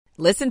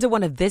Listen to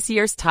one of this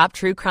year's top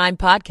true crime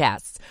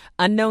podcasts.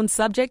 Unknown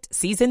Subject,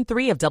 Season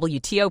 3 of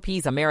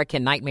WTOP's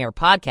American Nightmare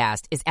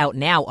podcast is out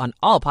now on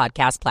all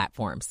podcast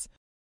platforms.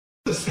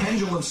 This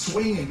pendulum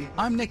swinging.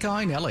 I'm Nick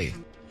Einelli.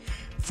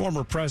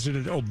 Former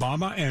President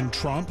Obama and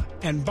Trump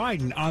and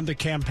Biden on the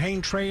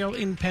campaign trail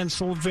in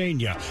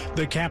Pennsylvania.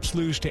 The Caps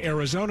lose to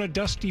Arizona.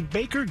 Dusty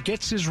Baker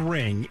gets his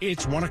ring.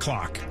 It's 1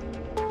 o'clock.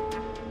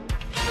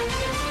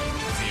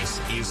 This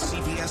is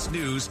CBS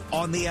News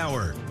on the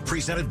Hour,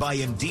 presented by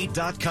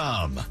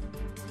Indeed.com.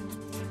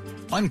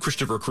 I'm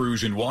Christopher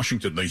Cruz in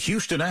Washington. The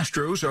Houston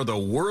Astros are the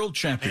world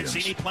champions.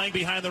 Mancini playing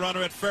behind the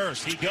runner at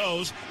first. He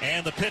goes,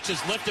 and the pitch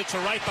is lifted to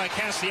right by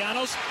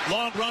Castellanos.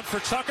 Long run for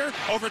Tucker,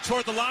 over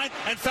toward the line,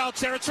 and foul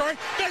territory.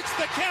 Makes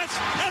the catch,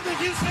 and the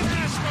Houston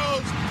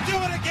Astros do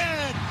it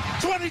again.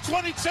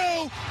 2022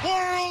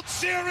 World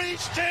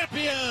Series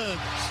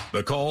champions.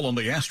 The call on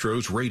the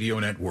Astros radio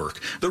network.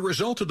 The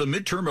result of the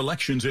midterm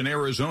elections in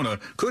Arizona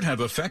could have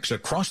effects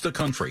across the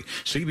country.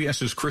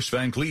 CBS's Chris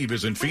Van Cleve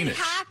is in Phoenix.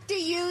 We have to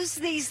use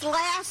these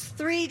last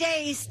 3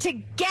 days to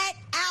get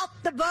out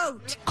the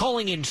vote.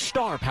 Calling in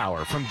star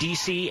power from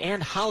D.C.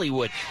 and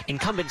Hollywood,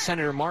 incumbent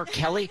Senator Mark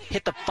Kelly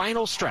hit the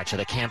final stretch of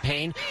the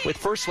campaign with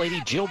First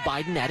Lady Jill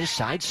Biden at his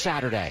side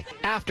Saturday,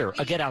 after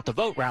a Get Out the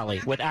Vote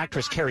rally with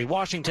actress Kerry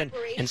Washington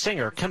and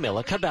singer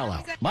Camila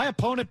Cabello. My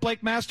opponent,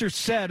 Blake Masters,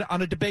 said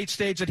on a debate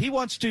stage that he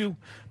wants to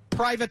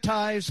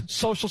privatize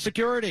Social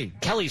Security.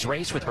 Kelly's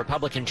race with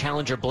Republican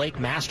challenger Blake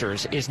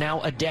Masters is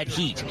now a dead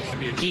heat.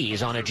 He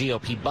is on a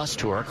GOP bus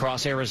tour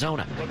across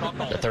Arizona.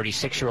 The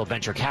 36-year-old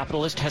venture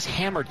capitalist has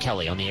hammered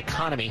Kelly on the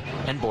economy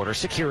and border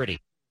security.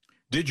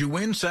 Did you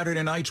win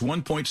Saturday night's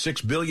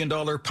 $1.6 billion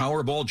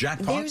Powerball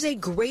jackpot? There's a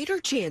greater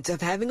chance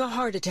of having a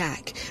heart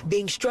attack,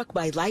 being struck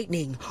by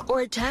lightning,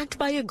 or attacked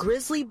by a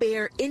grizzly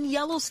bear in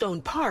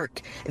Yellowstone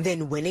Park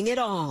than winning it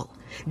all.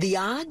 The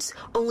odds?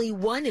 Only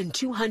 1 in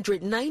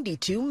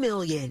 292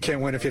 million.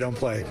 Can't win if you don't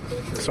play.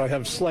 So I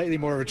have slightly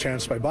more of a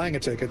chance by buying a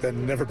ticket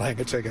than never buying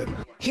a ticket.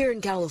 Here in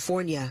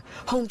California,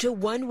 home to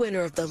one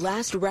winner of the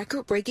last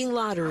record-breaking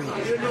lottery.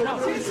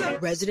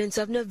 Residents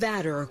of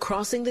Nevada are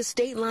crossing the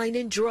state line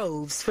in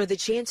droves for the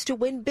chance to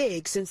win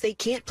big since they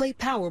can't play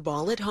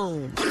Powerball at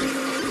home.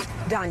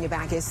 Danya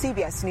Backus,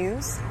 CBS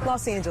News,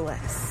 Los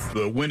Angeles.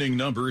 The winning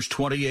numbers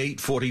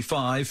 28,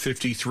 45,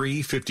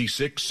 53,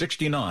 56,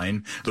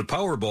 69. The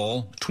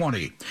Powerball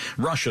 20.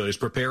 Russia is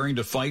preparing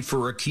to fight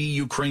for a key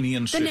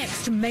Ukrainian city. The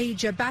next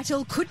major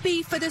battle could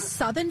be for the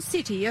southern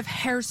city of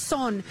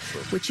Kherson,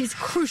 which is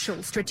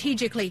crucial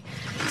strategically.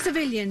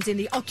 Civilians in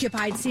the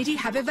occupied city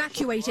have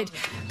evacuated,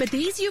 but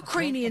these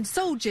Ukrainian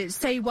soldiers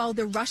say while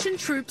the Russian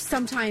troops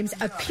sometimes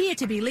appear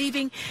to be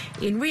leaving,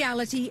 in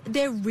reality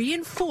they're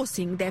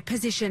reinforcing their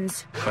positions.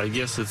 I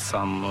guess it's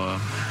some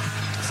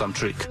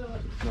trick.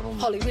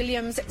 Holly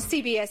Williams,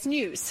 CBS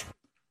News.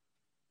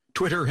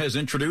 Twitter has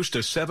introduced a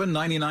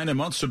 $7.99 a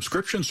month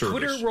subscription service.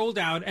 Twitter rolled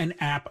out an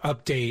app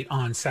update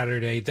on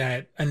Saturday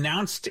that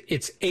announced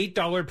its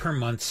 $8 per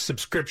month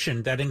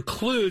subscription that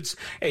includes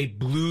a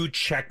blue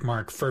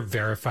checkmark for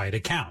verified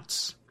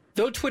accounts.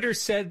 Though Twitter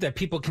said that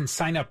people can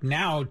sign up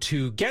now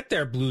to get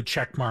their blue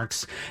check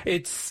marks,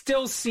 it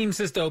still seems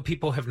as though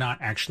people have not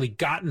actually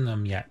gotten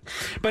them yet.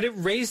 But it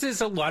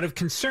raises a lot of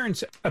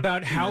concerns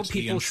about how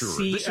people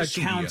see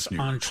accounts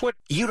on Twitter.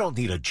 You don't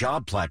need a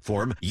job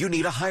platform. You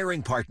need a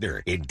hiring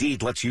partner.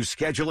 Indeed lets you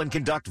schedule and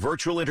conduct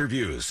virtual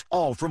interviews,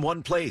 all from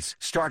one place.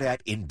 Start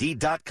at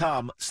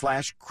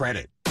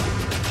Indeed.com/credit.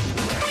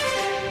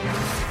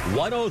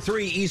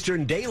 1:03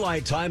 Eastern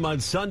Daylight Time on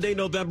Sunday,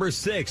 November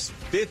 6th.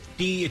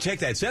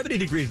 70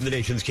 degrees in the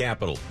nation's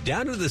capital.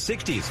 Down into the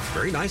 60s.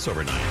 Very nice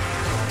overnight.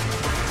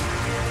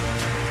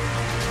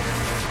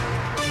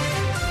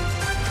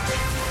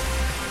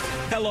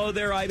 Hello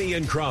there, I'm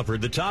Ian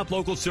Crawford. The top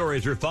local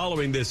stories we're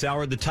following this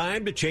hour. The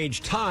time to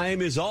change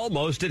time is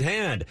almost at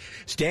hand.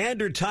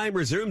 Standard time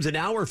resumes an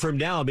hour from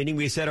now, meaning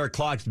we set our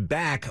clocks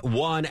back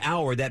 1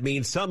 hour. That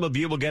means some of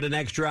you will get an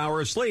extra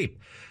hour of sleep.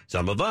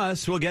 Some of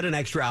us will get an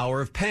extra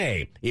hour of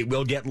pay. It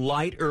will get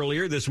light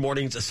earlier. This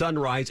morning's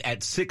sunrise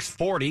at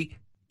 6:40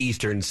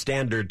 Eastern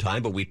Standard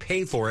Time, but we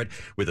pay for it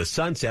with a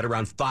sunset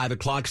around 5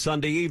 o'clock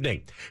Sunday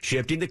evening.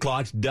 Shifting the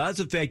clocks does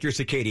affect your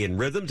circadian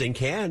rhythms and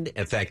can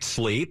affect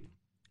sleep.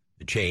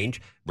 The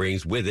change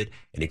brings with it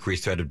an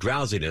increased threat of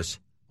drowsiness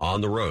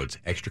on the roads.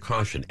 Extra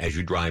caution as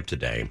you drive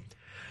today.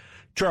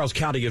 Charles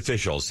County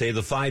officials say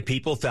the 5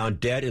 people found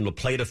dead in La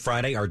Plata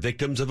Friday are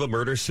victims of a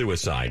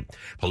murder-suicide.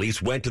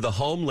 Police went to the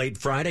home late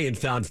Friday and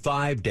found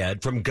 5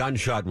 dead from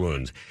gunshot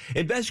wounds.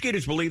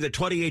 Investigators believe that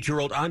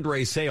 28-year-old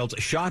Andre Sales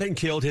shot and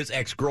killed his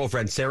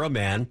ex-girlfriend Sarah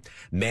Mann,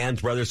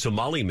 Mann's brother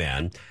Somali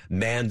Mann,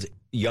 Mann's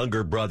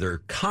younger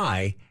brother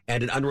Kai,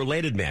 and an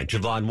unrelated man,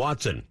 Javon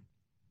Watson.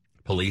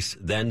 Police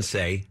then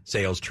say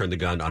Sales turned the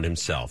gun on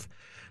himself.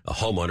 A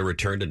homeowner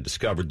returned and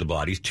discovered the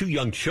bodies. 2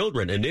 young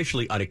children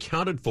initially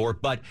unaccounted for,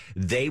 but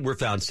they were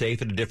found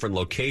safe at a different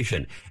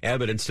location.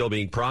 Evidence still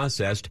being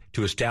processed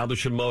to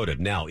establish a motive.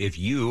 Now, if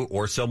you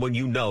or someone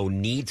you know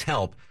needs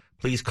help,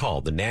 please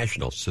call the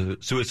National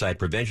Suicide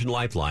Prevention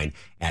Lifeline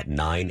at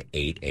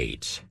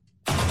 988.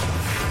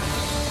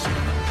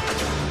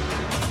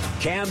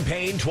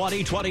 Campaign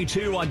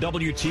 2022 on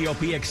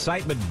WTOP.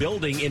 Excitement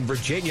building in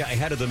Virginia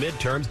ahead of the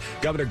midterms.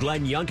 Governor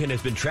Glenn Youngkin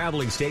has been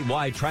traveling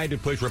statewide trying to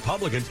push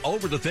Republicans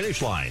over the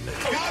finish line.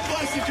 God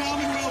bless the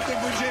Commonwealth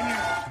of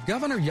Virginia.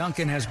 Governor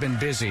Youngkin has been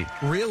busy,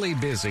 really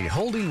busy,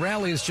 holding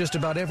rallies just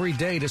about every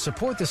day to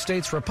support the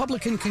state's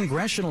Republican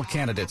congressional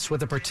candidates,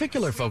 with a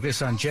particular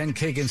focus on Jen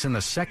Kagans in the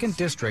 2nd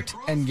District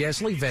and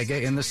Yesli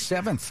Vega in the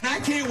 7th. I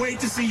can't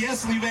wait to see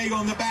Yesli Vega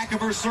on the back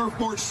of her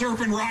surfboard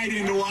surfing right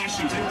into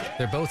Washington.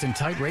 They're both in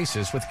tight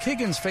races, with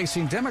Kagans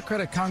facing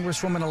Democratic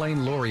Congresswoman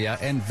Elaine Luria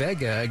and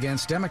Vega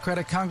against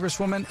Democratic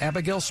Congresswoman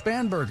Abigail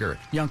Spanberger.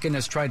 Youngkin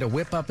has tried to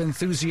whip up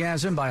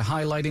enthusiasm by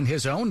highlighting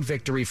his own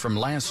victory from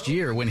last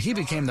year when he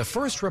became the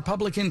first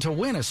Republican to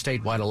win a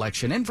statewide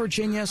election in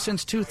Virginia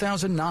since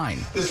 2009.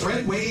 This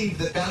red wave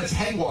that found its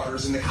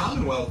headwaters in the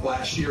Commonwealth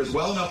last year is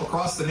welling up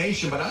across the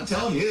nation, but I'm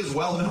telling you, it is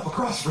welling up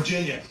across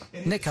Virginia.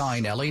 Nick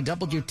Iannelli,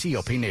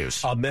 WTOP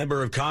News. A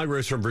member of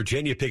Congress from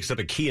Virginia picks up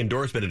a key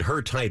endorsement in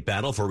her tight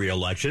battle for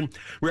re-election.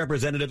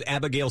 Representative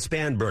Abigail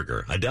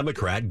Spanberger, a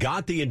Democrat,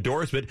 got the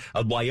endorsement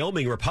of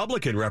Wyoming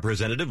Republican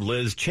Representative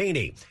Liz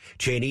Cheney.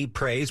 Cheney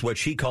praised what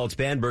she called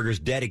Spanberger's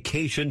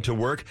dedication to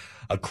work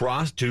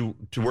across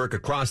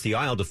the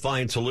aisle to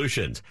find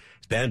solutions.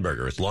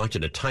 Spanberger is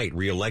launching a tight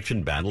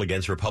re-election battle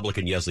against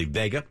Republican Yesli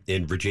Vega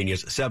in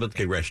Virginia's 7th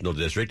congressional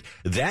district.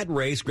 That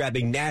race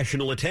grabbing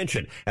national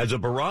attention as a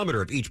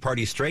barometer of each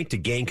party's strength to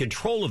gain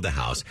control of the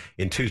House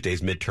in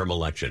Tuesday's midterm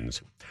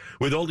elections.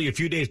 With only a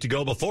few days to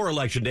go before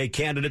Election Day,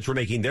 candidates were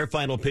making their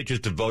final pitches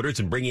to voters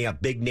and bringing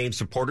out big-name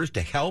supporters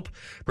to help.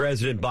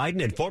 President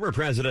Biden and former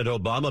President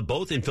Obama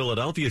both in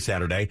Philadelphia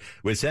Saturday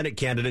with Senate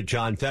candidate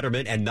John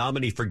Fetterman and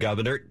nominee for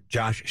governor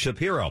Josh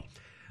Shapiro.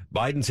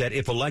 Biden said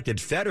if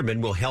elected,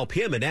 Fetterman will help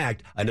him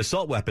enact an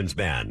assault weapons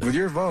ban. With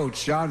your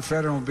votes, John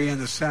Fetterman will be in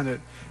the Senate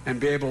and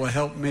be able to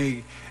help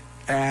me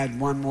add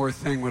one more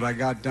thing what I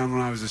got done when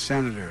I was a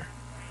senator.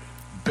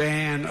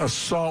 Ban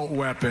assault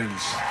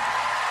weapons.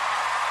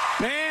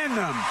 Ban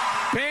them.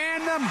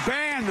 Ban them.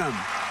 Ban them.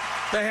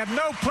 They have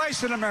no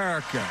place in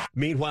America.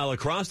 Meanwhile,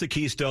 across the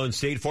Keystone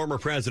State, former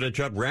President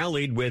Trump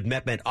rallied with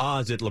Mehmet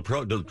Oz at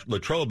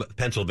Latrobe,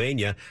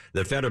 Pennsylvania.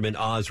 The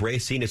Fetterman-Oz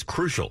race seen as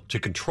crucial to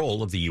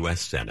control of the U.S.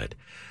 Senate.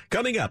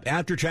 Coming up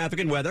after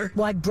traffic and weather.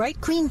 Why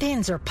bright green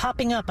bins are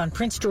popping up on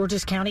Prince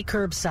George's County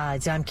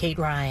curbsides. I'm Kate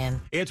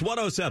Ryan. It's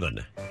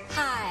 107.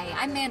 Hi,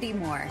 I'm Mandy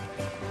Moore.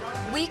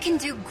 We can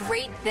do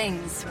great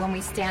things when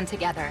we stand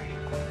together.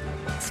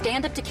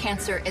 Stand Up to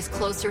Cancer is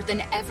closer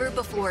than ever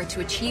before to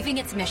achieving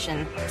its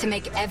mission to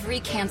make every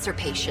cancer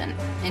patient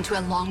into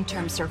a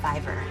long-term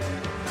survivor.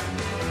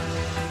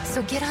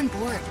 So get on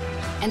board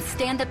and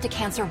stand up to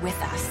cancer with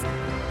us.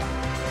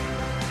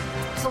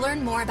 To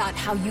learn more about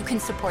how you can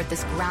support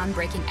this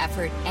groundbreaking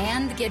effort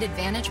and get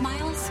Advantage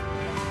Miles,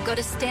 go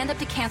to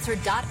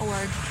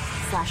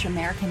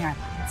standuptocancer.org/American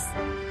Airlines.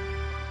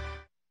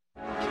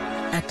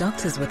 At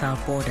Doctors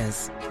Without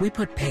Borders, we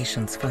put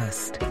patients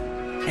first.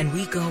 And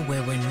we go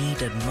where we're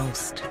needed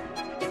most.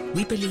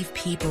 We believe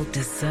people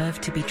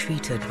deserve to be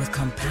treated with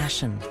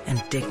compassion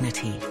and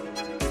dignity.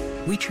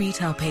 We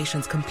treat our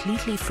patients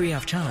completely free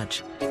of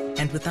charge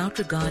and without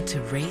regard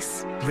to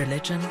race,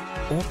 religion,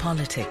 or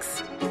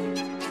politics.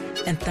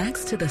 And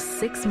thanks to the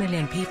 6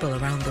 million people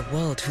around the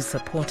world who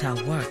support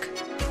our work,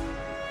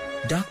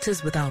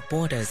 Doctors Without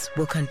Borders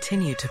will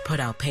continue to put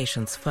our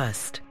patients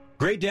first.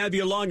 Great to have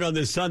you along on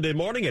this Sunday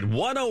morning at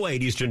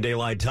 1:08 Eastern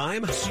Daylight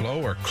Time.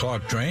 Slow or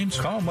clogged drains?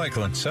 Call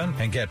Michael & Son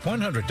and get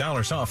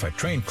 $100 off at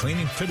drain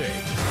cleaning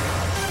today.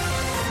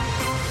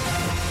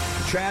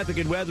 Traffic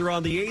and weather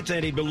on the 8th,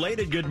 and a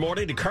belated good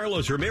morning to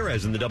Carlos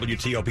Ramirez in the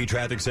WTOP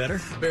Traffic Center.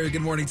 Very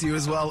good morning to you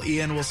as well,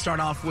 Ian. We'll start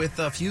off with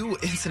a few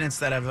incidents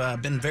that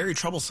have been very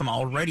troublesome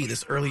already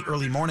this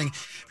early morning.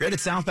 If you're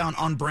headed southbound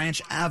on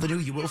Branch Avenue,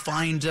 you will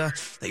find that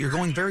you're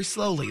going very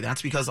slowly.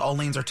 That's because all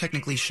lanes are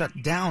technically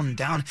shut down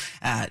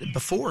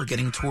before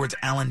getting towards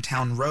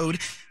Allentown Road.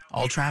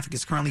 All traffic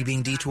is currently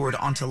being detoured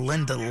onto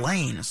Linda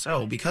Lane.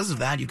 So because of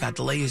that, you've got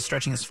delays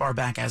stretching as far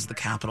back as the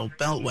Capitol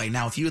Beltway.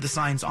 Now, a few of the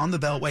signs on the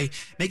Beltway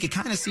make it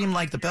kind of seem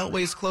like the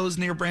Beltway is closed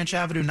near Branch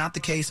Avenue. Not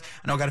the case.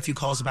 I know I got a few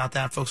calls about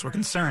that. Folks were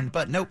concerned.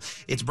 But nope,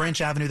 it's Branch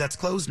Avenue that's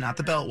closed, not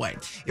the Beltway.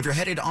 If you're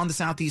headed on the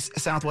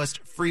Southwest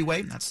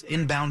Freeway, that's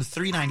inbound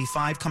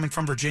 395 coming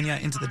from Virginia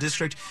into the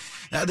district,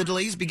 the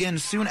delays begin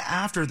soon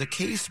after the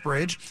Case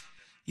Bridge.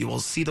 You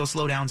will see those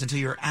slowdowns until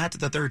you're at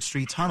the 3rd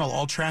Street Tunnel.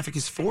 All traffic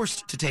is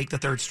forced to take the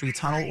 3rd Street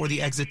Tunnel or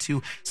the exit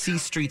to C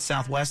Street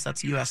Southwest.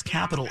 That's the U.S.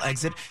 Capitol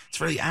exit. It's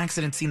for the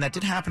accident scene that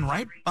did happen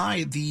right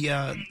by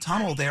the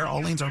tunnel there.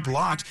 All lanes are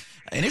blocked.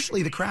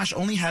 Initially, the crash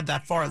only had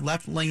that far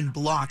left lane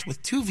blocked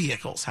with 2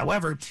 vehicles.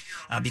 However,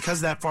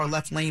 because that far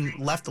left lane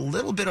left a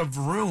little bit of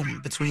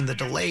room between the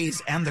delays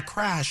and the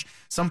crash,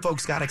 some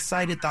folks got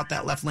excited, thought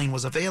that left lane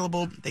was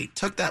available. They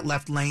took that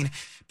left lane,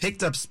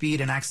 picked up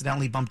speed and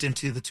accidentally bumped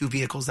into the two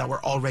vehicles that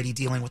were already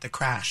dealing with a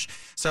crash.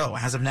 So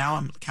as of now,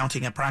 I'm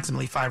counting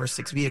approximately 5 or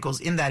 6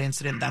 vehicles in that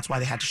incident. That's why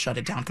they had to shut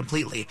it down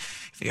completely.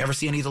 If you ever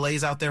see any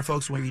delays out there,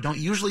 folks, where you don't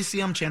usually see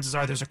them, chances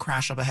are there's a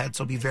crash up ahead.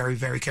 So be very,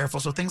 very careful.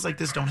 So things like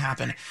this don't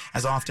happen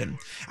as often.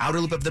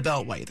 Outer loop of the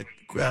Beltway.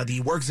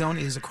 The work zone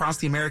is across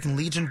the American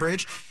Legion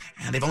Bridge,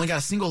 and they've only got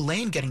a single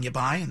lane getting you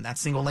by, and that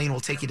single lane will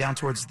take you down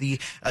towards the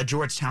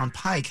Georgetown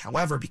Pike.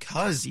 However,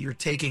 because you're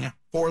taking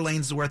 4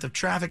 lanes worth of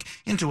traffic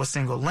into a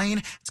single lane,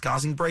 it's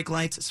causing brake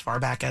lights as far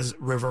back as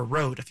River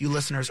Road. A few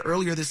listeners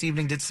earlier this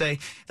evening did say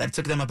that it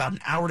took them about an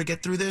hour to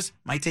get through this.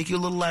 Might take you a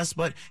little less,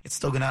 but it's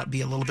still going to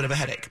be a little bit of a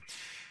headache.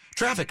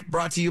 Traffic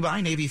brought to you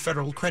by Navy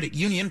Federal Credit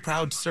Union,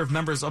 proud to serve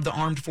members of the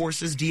Armed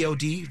Forces,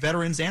 DOD,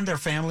 veterans, and their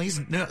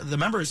families. The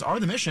members are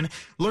the mission.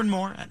 Learn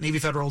more at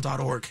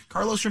NavyFederal.org.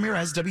 Carlos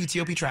Ramirez,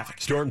 WTOP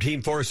Traffic. Storm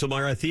Team 4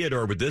 Samara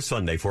Theodore with this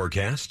Sunday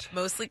forecast.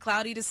 Mostly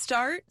cloudy to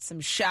start.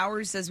 Some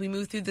showers as we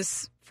move through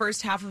this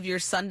first half of your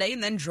Sunday,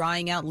 and then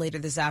drying out later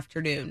this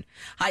afternoon.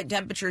 High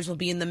temperatures will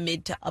be in the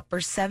mid to upper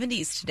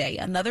 70s today.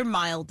 Another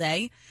mild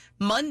day.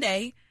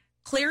 Monday,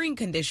 clearing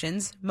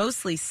conditions,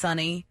 mostly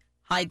sunny.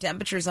 High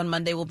temperatures on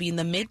Monday will be in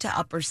the mid to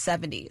upper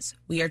 70s.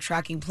 We are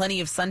tracking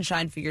plenty of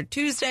sunshine for your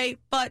Tuesday,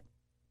 but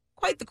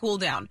quite the cool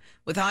down,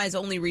 with highs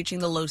only reaching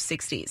the low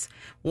 60s.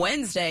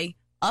 Wednesday,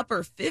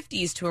 upper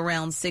 50s to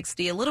around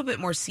 60, a little bit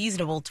more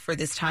seasonable for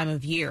this time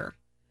of year.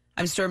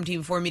 I'm Storm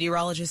Team 4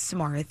 meteorologist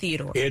Samara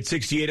Theodore. It's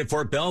 68 at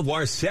Fort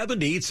Belvoir,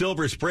 70 at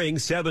Silver Spring,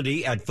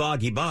 70 at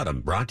Foggy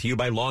Bottom. Brought to you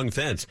by Long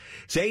Fence.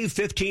 Save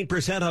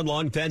 15% on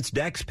Long Fence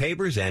decks,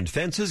 pavers, and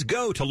fences.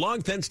 Go to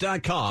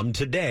longfence.com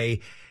today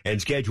and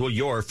schedule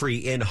your free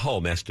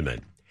in-home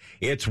estimate.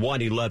 It's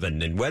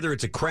 1:11, and whether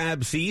it's a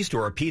crab feast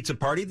or a pizza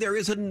party, there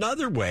is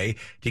another way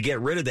to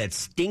get rid of that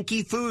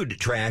stinky food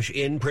trash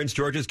in Prince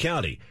George's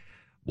County.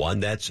 One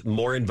that's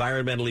more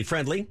environmentally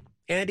friendly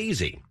and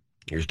easy.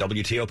 Here's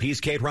WTOP's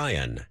Kate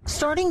Ryan.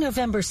 Starting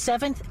November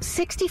 7th,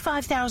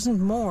 65,000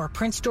 more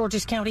Prince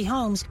George's County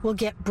homes will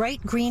get bright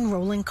green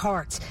rolling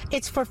carts.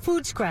 It's for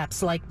food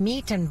scraps like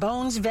meat and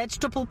bones,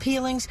 vegetable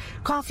peelings,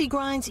 coffee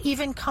grinds,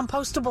 even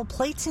compostable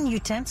plates and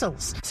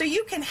utensils. So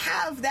you can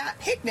have that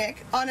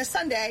picnic on a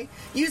Sunday,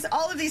 use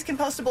all of these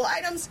compostable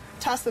items,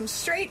 toss them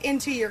straight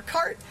into your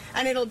cart,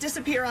 and it'll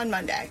disappear on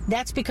Monday.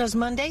 That's because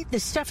Monday, the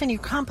stuff in your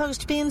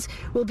compost bins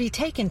will be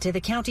taken to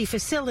the county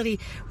facility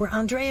where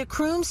Andrea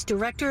Crooms,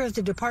 director of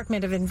the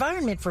Department of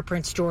Environment for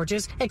Prince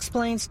George's,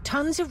 explains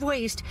tons of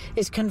waste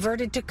is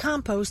converted to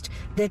compost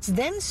that's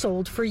then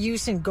sold for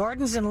use in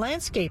gardens and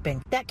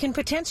landscaping. That can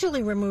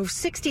potentially remove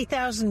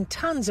 60,000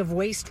 tons of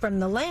waste from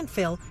the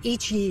landfill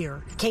each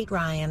year. Kate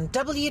Ryan,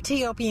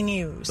 WTOP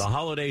News. The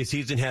holiday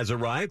season has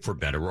arrived, for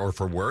better or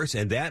for worse,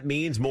 and that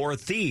means more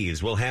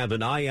thieves will have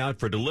an eye out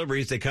for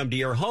deliveries that come to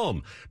your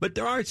home. But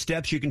there are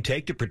steps you can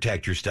take to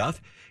protect your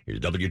stuff. Here's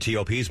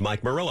WTOP's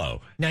Mike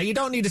Murillo. Now, you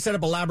don't need to set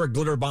up elaborate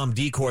glitter bomb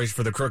decoys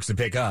for the crooks to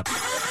pick up.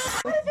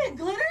 What is it,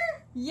 glitter?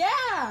 Yeah.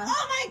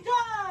 Oh, my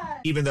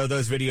God. Even though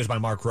those videos by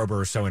Mark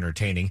Rober are so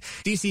entertaining,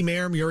 D.C.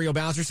 Mayor Muriel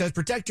Bowser says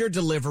protect your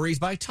deliveries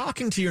by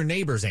talking to your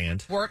neighbors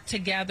and work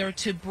together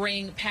to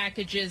bring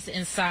packages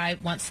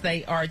inside once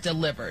they are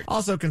delivered.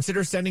 Also,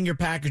 consider sending your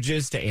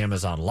packages to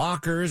Amazon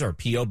lockers or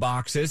P.O.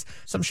 boxes.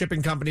 Some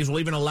shipping companies will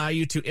even allow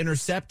you to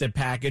intercept a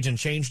package and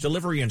change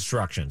delivery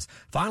instructions.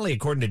 Finally,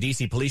 according to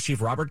D.C. Police Chief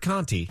Robert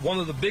Conti, one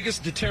of the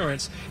biggest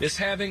deterrents is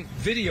having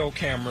video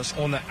cameras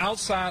on the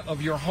outside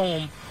of your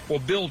home or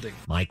building.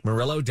 Mike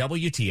Murillo,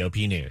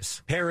 WTOP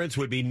News. Parents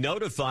would be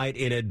notified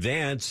in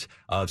advance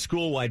of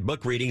school-wide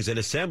book readings and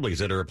assemblies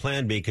that are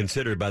planned being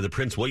considered by the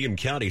Prince William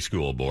County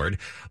School Board.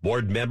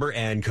 Board member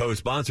and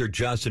co-sponsor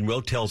Justin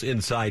Wilk tells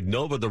Inside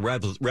Nova the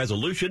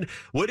resolution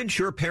would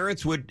ensure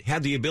parents would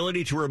have the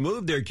ability to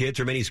remove their kids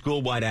from any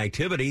school-wide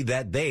activity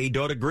that they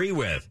don't agree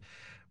with.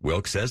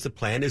 Wilk says the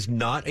plan is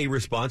not a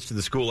response to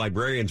the school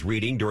librarian's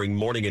reading during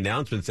morning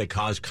announcements that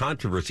caused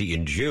controversy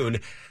in June.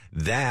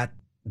 That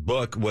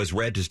book was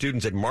read to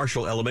students at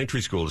Marshall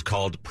Elementary School. It's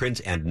called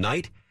Prince and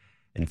Knight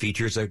and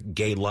features a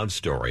gay love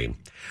story.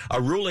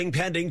 A ruling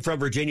pending from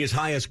Virginia's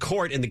highest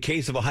court in the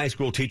case of a high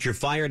school teacher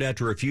fired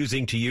after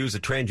refusing to use a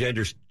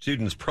transgender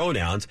student's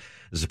pronouns.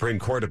 The Supreme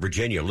Court of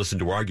Virginia listened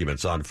to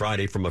arguments on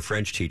Friday from a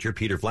French teacher,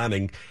 Peter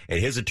Flaming,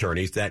 and his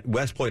attorneys that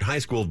West Point High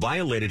School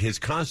violated his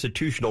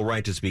constitutional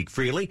right to speak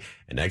freely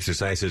and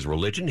exercise his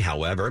religion.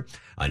 However,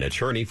 an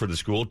attorney for the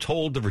school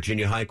told the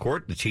Virginia High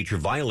Court the teacher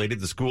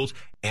violated the school's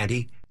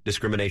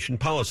anti-discrimination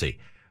policy.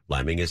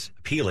 Flaming is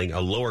appealing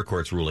a lower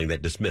court's ruling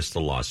that dismissed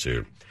the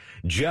lawsuit.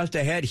 Just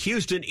ahead,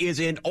 Houston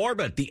is in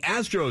orbit. The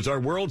Astros are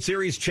World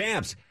Series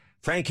champs.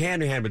 Frank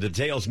Hanrahan with the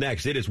details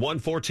next. It is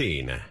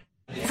 1:14.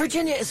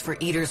 Virginia is for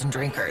eaters and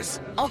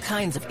drinkers. All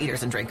kinds of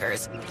eaters and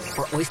drinkers.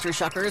 For oyster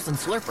shuckers and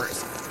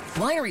slurpers.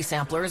 Winery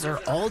samplers or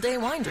all-day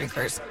wine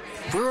drinkers.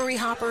 Brewery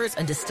hoppers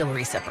and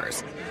distillery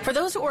sippers. For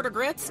those who order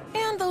grits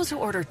and those who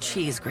order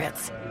cheese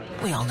grits.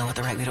 We all know what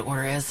the right way to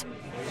order is.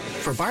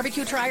 For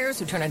barbecue triers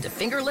who turn into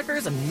finger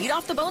lickers and meat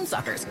off the bone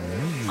suckers.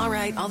 All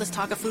right, all this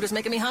talk of food is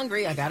making me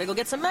hungry. I gotta go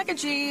get some mac and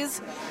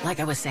cheese.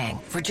 Like I was saying,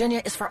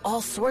 Virginia is for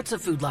all sorts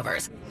of food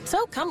lovers.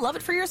 So come love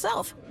it for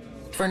yourself.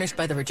 Furnished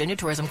by the Virginia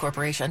Tourism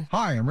Corporation.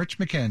 Hi, I'm Rich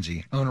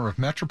McKenzie, owner of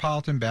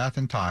Metropolitan Bath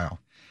and Tile.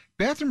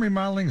 Bathroom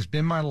remodeling has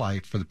been my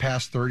life for the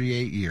past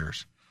 38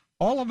 years.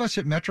 All of us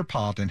at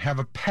Metropolitan have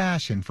a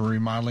passion for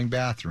remodeling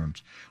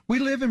bathrooms. We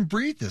live and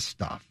breathe this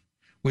stuff.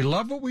 We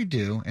love what we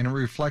do, and it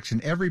reflects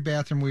in every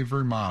bathroom we've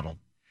remodeled.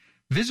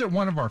 Visit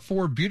one of our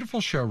 4 beautiful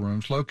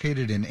showrooms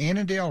located in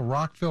Annandale,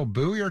 Rockville,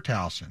 Bowie, or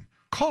Towson.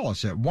 Call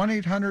us at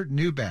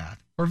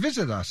 1-800-NEW-BATH or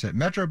visit us at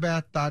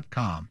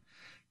metrobath.com.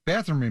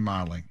 Bathroom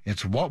remodeling.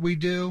 It's what we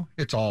do.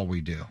 It's all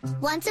we do.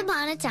 Once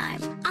upon a time,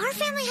 our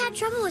family had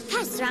trouble with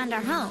pests around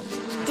our home.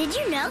 Did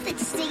you know that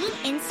stinging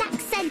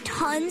insects send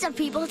tons of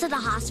people to the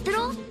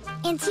hospital?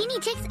 And teeny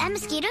ticks and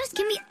mosquitoes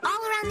can be all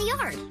around the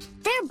yard.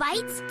 Their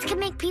bites can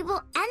make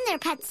people and their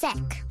pets sick.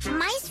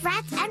 Mice,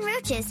 rats, and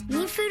roaches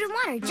need food and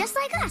water just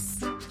like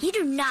us. You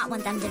do not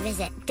want them to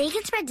visit. They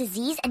can spread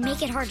disease and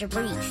make it hard to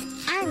breathe.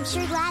 I'm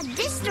sure glad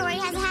this story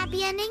has a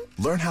happy ending.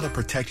 Learn how to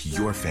protect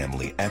your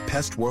family at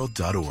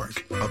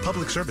pestworld.org. A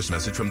public service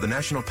message from the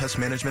National Pest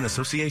Management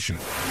Association.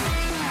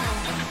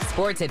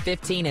 Sports at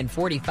 15 and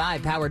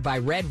 45, powered by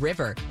Red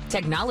River.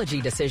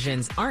 Technology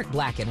decisions aren't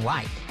black and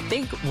white.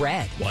 Think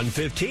red.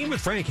 1:15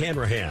 with Frank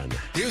Hanrahan.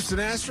 Houston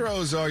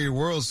Astros are your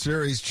World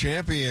Series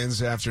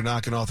champions after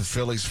knocking off the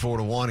Phillies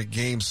 4-1 at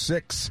Game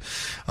 6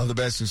 of the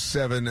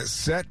best-of-7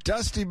 set.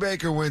 Dusty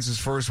Baker wins his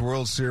first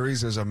World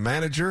Series as a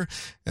manager,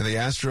 and the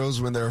Astros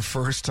win their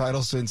first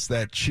title since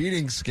that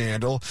cheating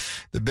scandal.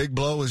 The big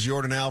blow was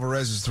Jordan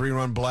Alvarez's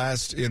 3-run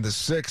blast in the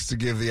 6th to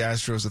give the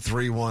Astros a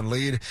 3-1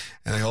 lead,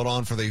 and they hold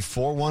on for the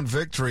 4-1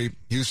 victory.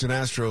 Houston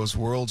Astros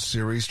World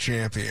Series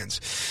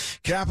champions.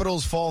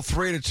 Capitals fall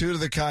 3-2 to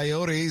the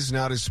Coyotes.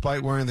 Now,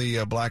 despite wearing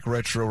the black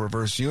retro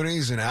reverse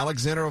unis and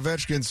Alexander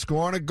Ovechkin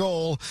scoring a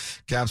goal,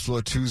 Caps blew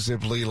a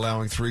 2-zip lead,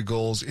 allowing 3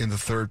 goals in the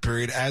third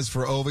period. As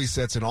for Ovi,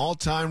 sets an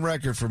all-time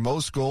record for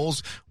most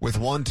goals with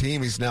one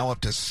team. He's now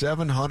up to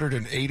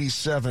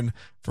 787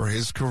 for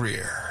his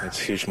career. It's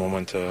a huge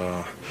moment.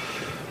 The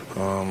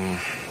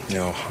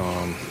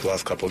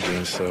last couple of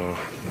games,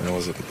 it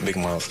was a big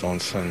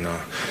milestones, and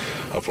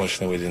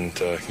unfortunately we didn't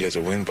get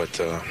a win, but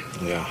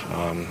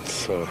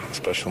it's a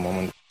special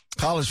moment.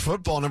 College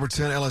football, number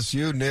 10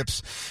 LSU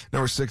nips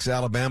number 6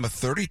 Alabama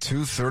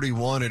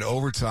 32-31 in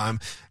overtime,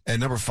 and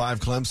number 5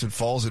 Clemson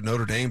falls at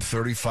Notre Dame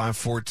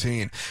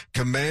 35-14.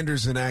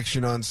 Commanders in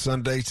action on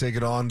Sunday, take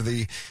it on to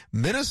the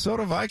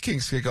Minnesota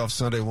Vikings. Kickoff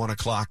Sunday 1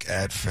 o'clock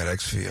at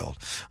FedEx Field.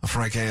 I'm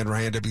Frank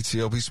Hanrahan,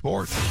 WTOP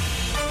Sports.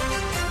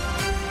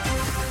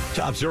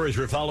 Top stories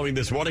we're following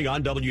this morning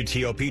on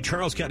WTOP.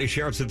 Charles County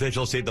Sheriff's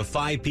officials say the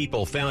 5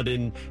 people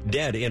found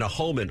dead in a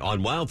home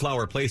on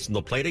Wildflower Place in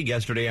La Plata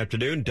yesterday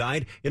afternoon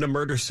died in a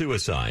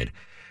murder-suicide.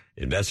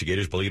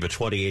 Investigators believe a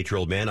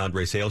 28-year-old man,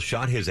 Andre Sales,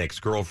 shot his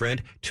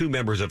ex-girlfriend, 2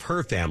 members of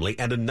her family,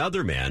 and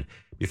another man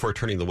before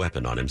turning the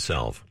weapon on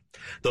himself.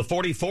 The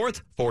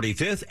 44th,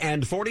 45th,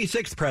 and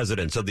 46th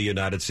presidents of the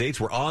United States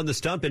were on the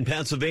stump in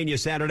Pennsylvania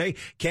Saturday,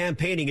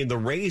 campaigning in the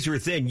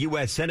razor-thin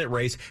U.S. Senate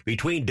race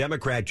between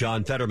Democrat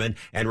John Fetterman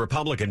and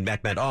Republican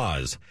Mehmet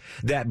Oz.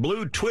 That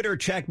blue Twitter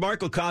check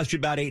mark will cost you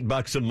about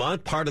 $8 a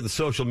month. Part of the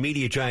social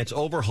media giant's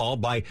overhaul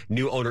by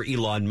new owner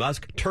Elon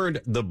Musk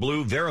turned the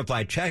blue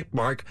verified check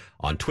mark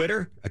on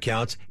Twitter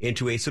accounts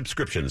into a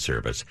subscription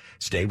service.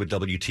 Stay with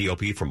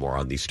WTOP for more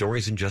on these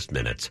stories in just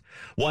minutes.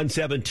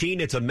 1:17,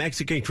 it's a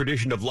Mexican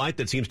tradition of life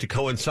that seems to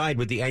coincide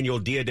with the annual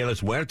Dia de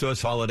los Muertos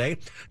holiday,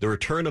 the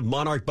return of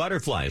monarch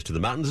butterflies to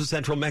the mountains of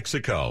central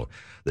Mexico.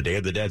 The Day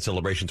of the Dead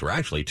celebrations were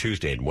actually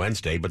Tuesday and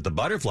Wednesday, but the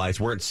butterflies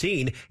weren't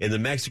seen in the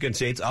Mexican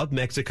states of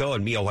Mexico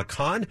and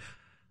Michoacan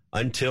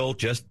until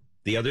just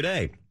the other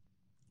day.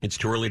 It's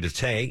too early to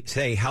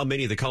say how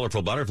many of the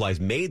colorful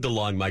butterflies made the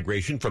long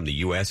migration from the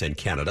U.S. and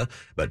Canada,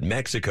 but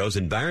Mexico's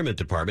Environment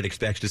Department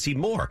expects to see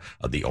more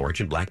of the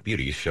orange and black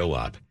beauties show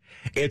up.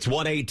 It's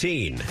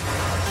 1:18.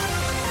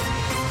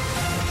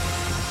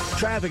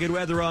 Traffic and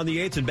weather on the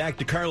 8th, and back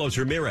to Carlos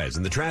Ramirez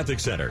in the traffic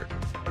center.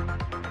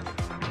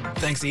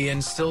 Thanks,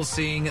 Ian. Still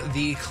seeing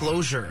the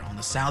closure on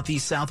the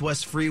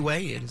Southeast-Southwest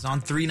Freeway. It is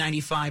on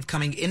 395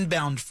 coming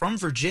inbound from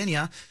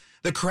Virginia.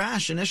 The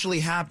crash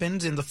initially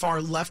happened in the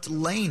far left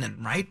lane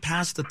and right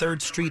past the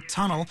 3rd Street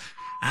Tunnel.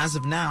 As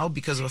of now,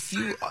 because of a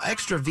few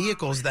extra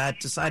vehicles that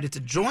decided to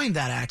join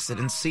that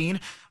accident scene,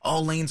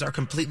 all lanes are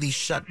completely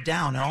shut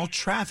down, and all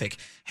traffic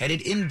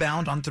headed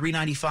inbound on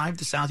 395,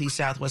 the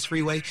Southeast-Southwest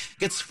Freeway,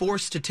 gets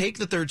forced to take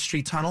the 3rd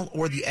Street Tunnel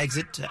or the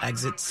exit to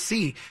exit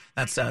C.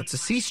 That's to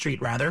C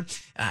Street, rather.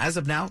 As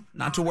of now,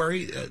 not to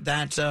worry.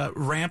 That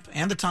ramp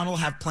and the tunnel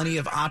have plenty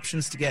of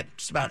options to get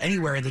just about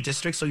anywhere in the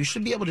district, so you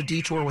should be able to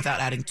detour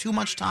without adding too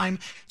much time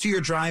to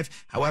your drive.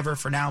 However,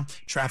 for now,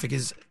 traffic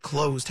is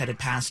closed headed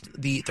past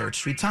the 3rd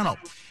Street Tunnel.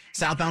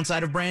 Southbound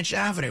side of Branch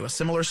Avenue, a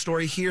similar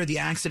story here. The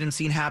accident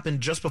scene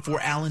happened just before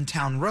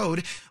Allentown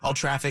Road. All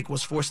traffic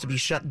was forced to be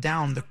shut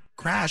down. The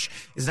crash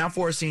is now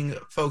forcing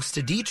folks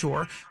to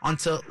detour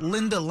onto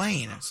Linda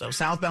Lane. So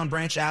southbound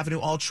Branch Avenue,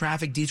 all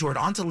traffic detoured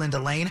onto Linda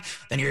Lane.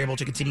 Then you're able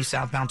to continue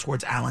southbound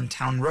towards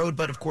Allentown Road.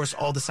 But of course,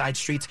 all the side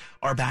streets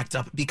are backed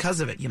up because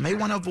of it. You may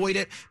want to avoid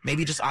it.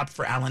 Maybe just opt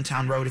for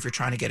Allentown Road if you're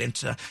trying to get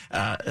into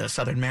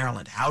southern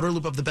Maryland. Outer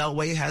loop of the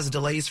Beltway has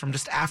delays from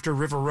just after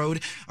River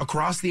Road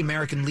across the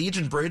American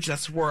Legion Bridge.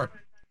 That's where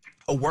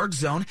a work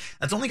zone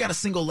that's only got a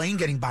single lane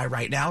getting by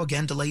right now.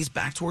 Again, delays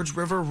back towards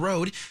River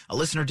Road. A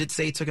listener did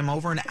say it took him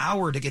over an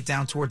hour to get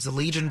down towards the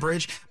Legion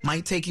Bridge.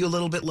 Might take you a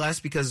little bit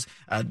less because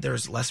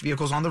there's less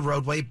vehicles on the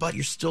roadway, but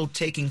you're still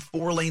taking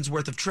 4 lanes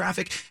worth of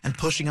traffic and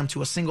pushing them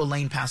to a single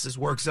lane past his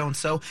work zone.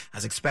 So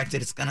as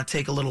expected, it's going to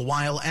take a little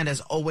while. And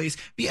as always,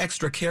 be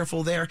extra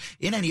careful there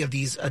in any of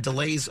these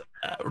delays.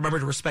 Remember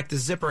to respect the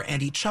zipper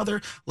and each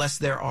other, lest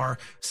there are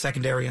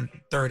secondary and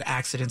third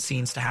accident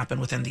scenes to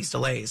happen within these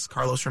delays.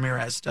 Carlos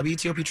Ramirez,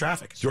 WTOP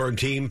Traffic. Storm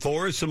Team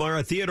 4,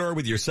 Samara Theodore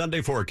with your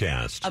Sunday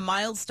forecast. A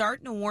mild start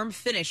and a warm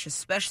finish,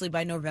 especially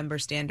by November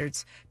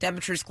standards.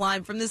 Temperatures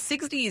climb from the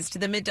 60s to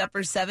the mid to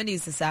upper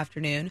 70s this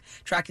afternoon,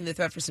 tracking the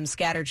threat for some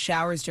scattered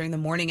showers during the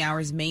morning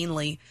hours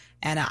mainly,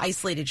 and an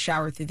isolated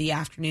shower through the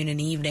afternoon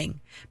and evening.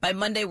 By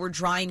Monday, we're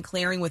dry and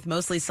clearing with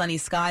mostly sunny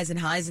skies and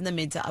highs in the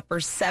mid to upper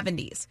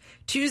 70s.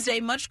 Tuesday,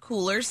 much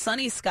cooler,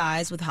 sunny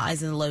skies with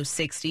highs in the low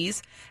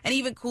 60s, and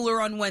even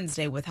cooler on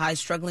Wednesday with highs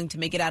struggling to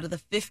make it out of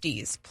the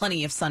 50s.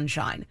 Plenty of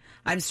sunshine.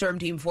 I'm Storm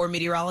Team 4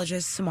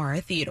 meteorologist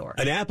Samara Theodore.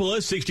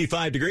 Annapolis,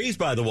 65 degrees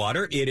by the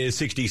water. It is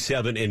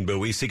 67 in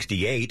Bowie,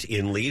 68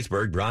 in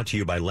Leesburg, brought to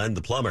you by Len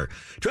the Plumber.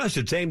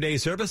 Trusted same-day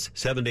service,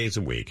 7 days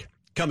a week.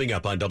 Coming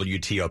up on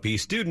WTOP,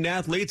 student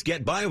athletes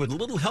get by with a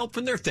little help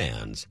from their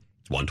fans.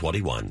 It's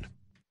 1:21.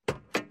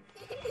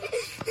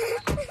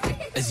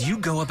 As you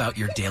go about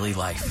your daily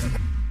life,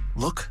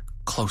 look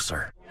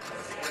closer.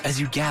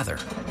 As you gather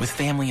with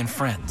family and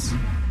friends,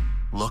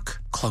 look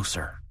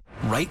closer.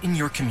 Right in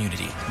your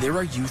community, there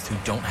are youth who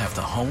don't have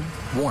the home,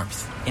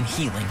 warmth, and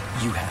healing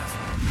you have.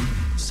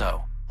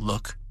 So,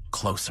 look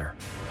closer.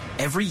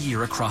 Every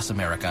year across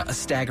America, a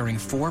staggering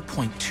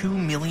 4.2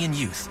 million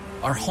youth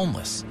are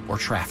homeless or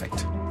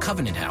trafficked.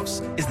 Covenant House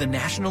is the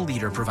national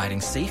leader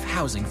providing safe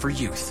housing for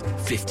youth,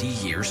 50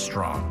 years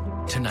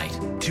strong. Tonight,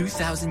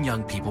 2,000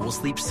 young people will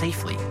sleep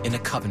safely in a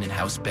Covenant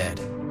House bed.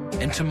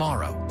 And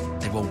tomorrow,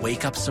 they will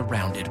wake up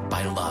surrounded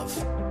by love.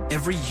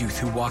 Every youth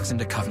who walks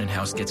into Covenant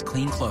House gets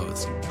clean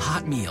clothes,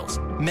 hot meals,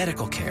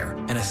 medical care,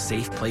 and a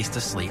safe place to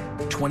sleep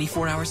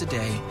 24 hours a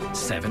day,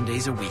 7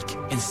 days a week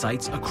in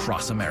sites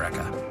across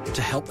America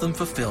to help them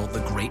fulfill the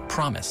great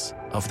promise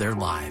of their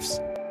lives.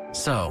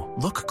 So,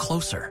 look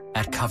closer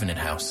at Covenant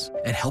House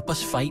and help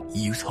us fight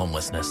youth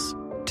homelessness.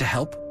 To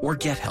help or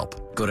get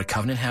help, go to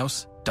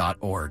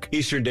covenanthouse.org.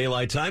 Eastern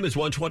Daylight Time is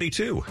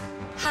 1:22.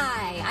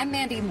 Hi, I'm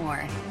Mandy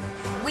Moore.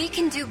 We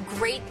can do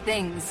great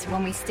things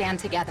when we stand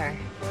together.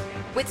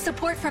 With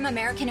support from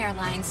American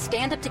Airlines,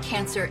 Stand Up to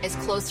Cancer is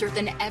closer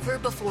than ever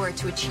before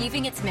to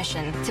achieving its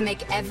mission to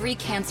make every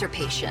cancer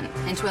patient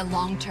into a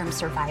long-term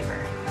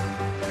survivor.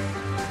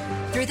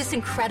 Through this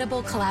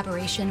incredible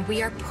collaboration,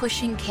 we are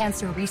pushing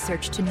cancer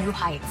research to new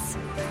heights.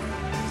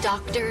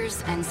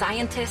 Doctors and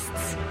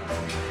scientists,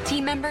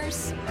 team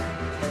members,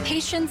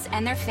 patients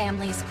and their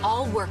families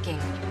all working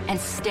and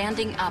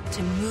standing up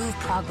to move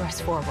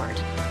progress forward.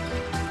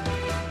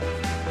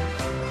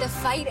 The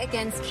fight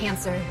against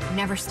cancer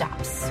never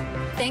stops.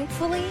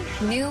 Thankfully,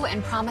 new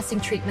and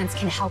promising treatments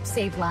can help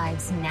save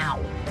lives now.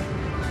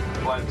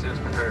 Flight 2 is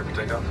prepared for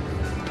takeoff.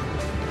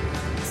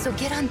 So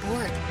get on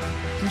board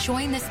and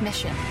join this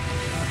mission.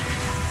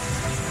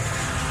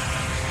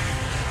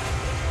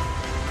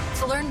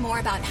 To learn more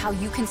about how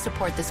you can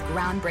support this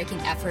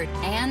groundbreaking effort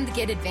and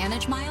get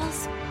Advantage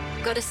miles,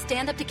 go to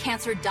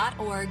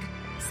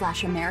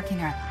standuptocancer.org/American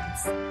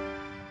Airlines.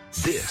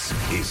 This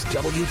is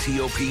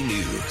WTOP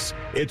News.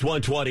 It's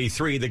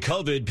 1:23. The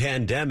COVID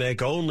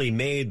pandemic only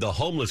made the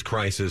homeless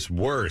crisis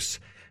worse.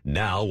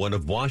 Now, one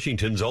of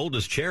Washington's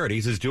oldest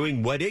charities is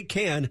doing what it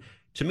can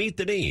to meet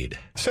the need.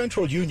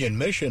 Central Union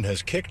Mission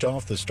has kicked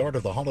off the start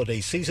of the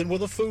holiday season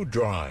with a food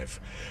drive.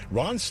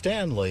 Ron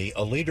Stanley,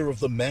 a leader of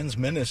the men's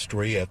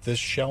ministry at this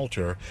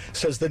shelter,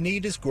 says the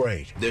need is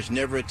great. There's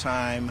never a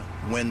time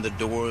when the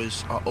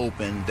doors are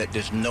open that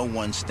there's no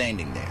one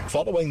standing there.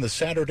 Following the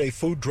Saturday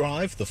food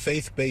drive, the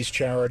faith-based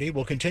charity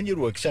will continue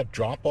to accept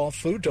drop-off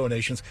food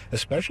donations,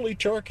 especially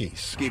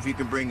turkeys. If you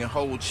can bring a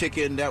whole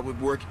chicken, that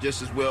would work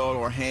just as well,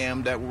 or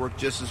ham, that would work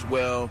just as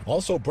well.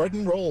 Also bread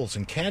and rolls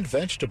and canned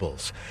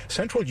vegetables.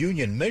 Central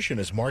Union Mission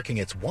is marking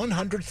its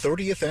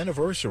 130th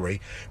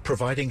anniversary,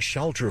 providing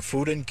shelter,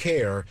 food, and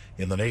care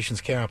in the nation's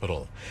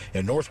capital.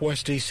 In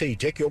Northwest D.C.,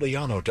 Dick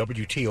Iuliano,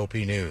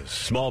 WTOP News.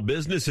 Small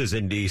businesses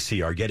in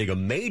D.C. are getting a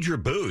major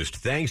boost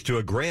thanks to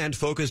a grant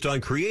focused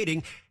on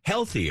creating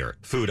healthier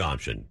food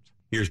options.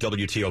 Here's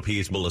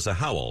WTOP's Melissa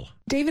Howell.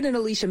 David and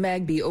Alicia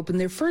Magby opened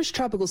their first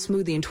tropical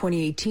smoothie in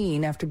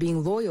 2018 after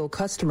being loyal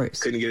customers.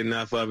 Couldn't get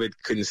enough of it,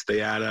 couldn't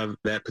stay out of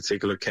that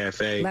particular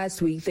cafe.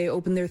 Last week, they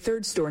opened their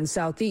third store in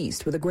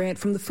Southeast with a grant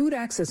from the Food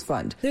Access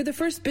Fund. They're the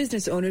first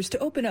business owners to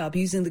open up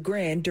using the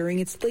grant during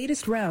its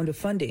latest round of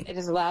funding. It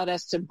has allowed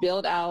us to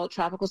build out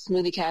Tropical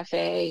Smoothie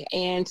Cafe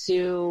and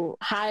to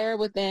hire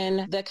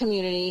within the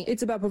community.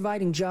 It's about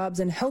providing jobs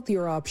and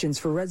healthier options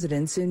for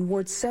residents in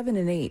Wards 7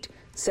 and 8.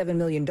 $7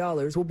 million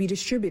will be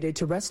distributed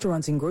to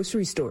restaurants and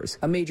grocery stores,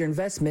 a major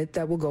investment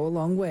that will go a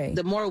long way.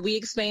 The more we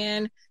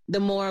expand, the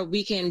more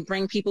we can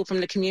bring people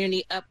from the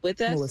community up with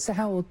us. Melissa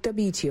Howell,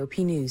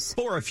 WTOP News.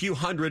 For a few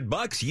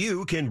 $100,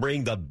 you can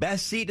bring the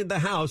best seat in the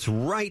house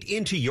right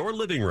into your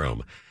living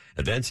room.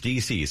 Events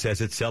DC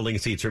says it's selling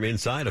seats from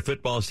inside a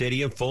football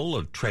stadium full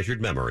of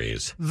treasured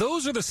memories.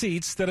 Those are the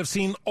seats that have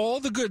seen all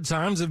the good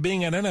times of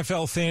being an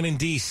NFL fan in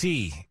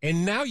DC.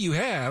 And now you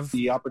have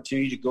the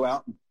opportunity to go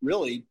out and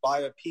really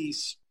buy a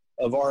piece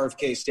of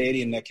RFK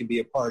Stadium that can be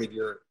a part of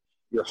your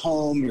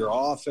home, your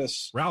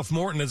office. Ralph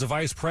Morton is a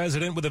vice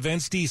president with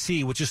Events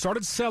DC, which has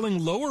started selling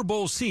lower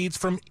bowl seats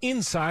from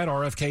inside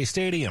RFK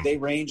Stadium. They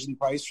range in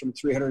price from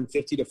 $350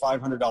 to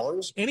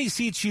 $500. Any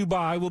seats you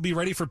buy will be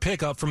ready for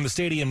pickup from the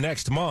stadium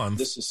next month.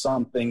 This is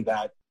something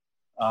that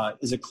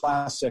is a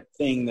classic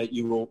thing that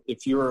you will,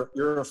 if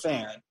you're a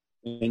fan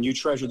and you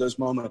treasure those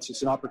moments,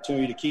 it's an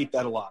opportunity to keep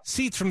that alive.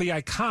 Seats from the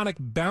iconic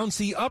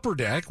bouncy upper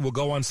deck will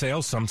go on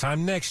sale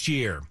sometime next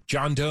year.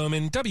 John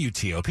Doman,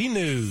 WTOP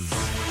News.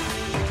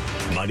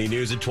 Money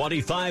News at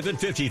 25 and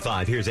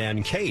 55. Here's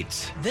Ann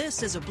Cates.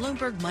 This is a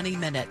Bloomberg Money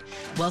Minute.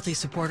 Wealthy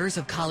supporters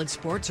of college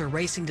sports are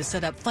racing to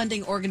set up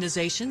funding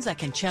organizations that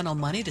can channel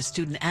money to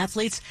student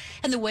athletes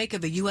in the wake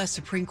of a U.S.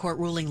 Supreme Court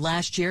ruling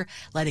last year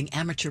letting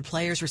amateur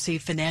players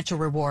receive financial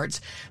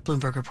rewards.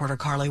 Bloomberg reporter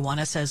Carly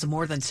Wana says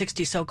more than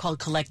 60 so-called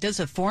collectives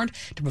have formed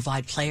to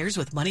provide players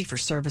with money for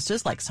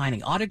services like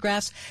signing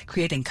autographs,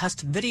 creating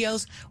custom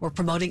videos, or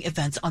promoting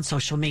events on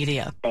social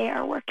media. They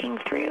are working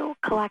through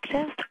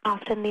collectives.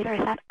 Often these are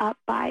set up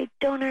by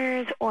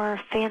donors or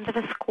fans of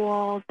a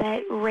school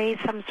that raise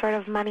some sort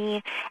of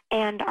money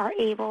and are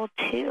able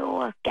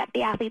to get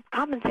the athletes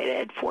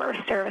compensated for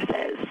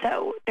services.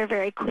 So they're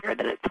very clear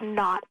that it's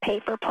not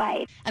pay for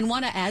play. And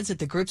Wana adds that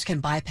the groups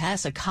can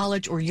bypass a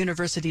college or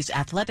university's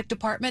athletic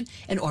department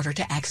in order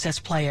to access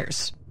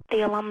players.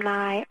 The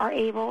alumni are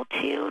able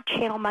to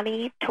channel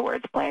money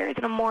towards players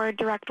in a more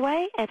direct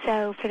way. And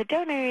so for the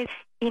donors,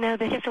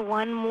 there's just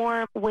one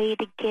more way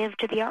to give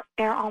to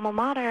their alma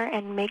mater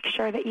and make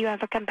sure that you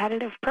have a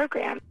competitive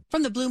program.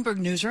 From the Bloomberg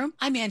Newsroom,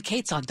 I'm Ann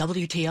Cates on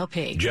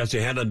WTOP. Just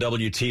ahead on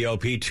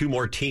WTOP, 2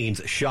 more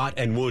teens shot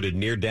and wounded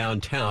near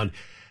downtown.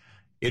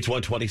 It's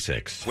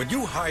 1:26. When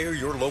you hire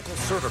your local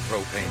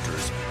CertaPro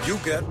painters, you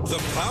get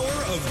the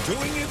power of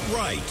doing it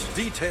right.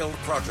 Detailed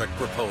project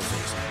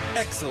proposals,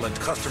 excellent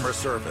customer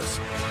service,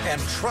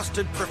 and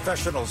trusted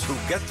professionals who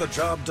get the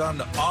job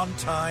done on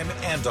time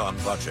and on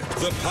budget.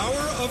 The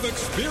power of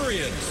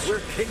experience.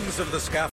 We're kings of the scaffold.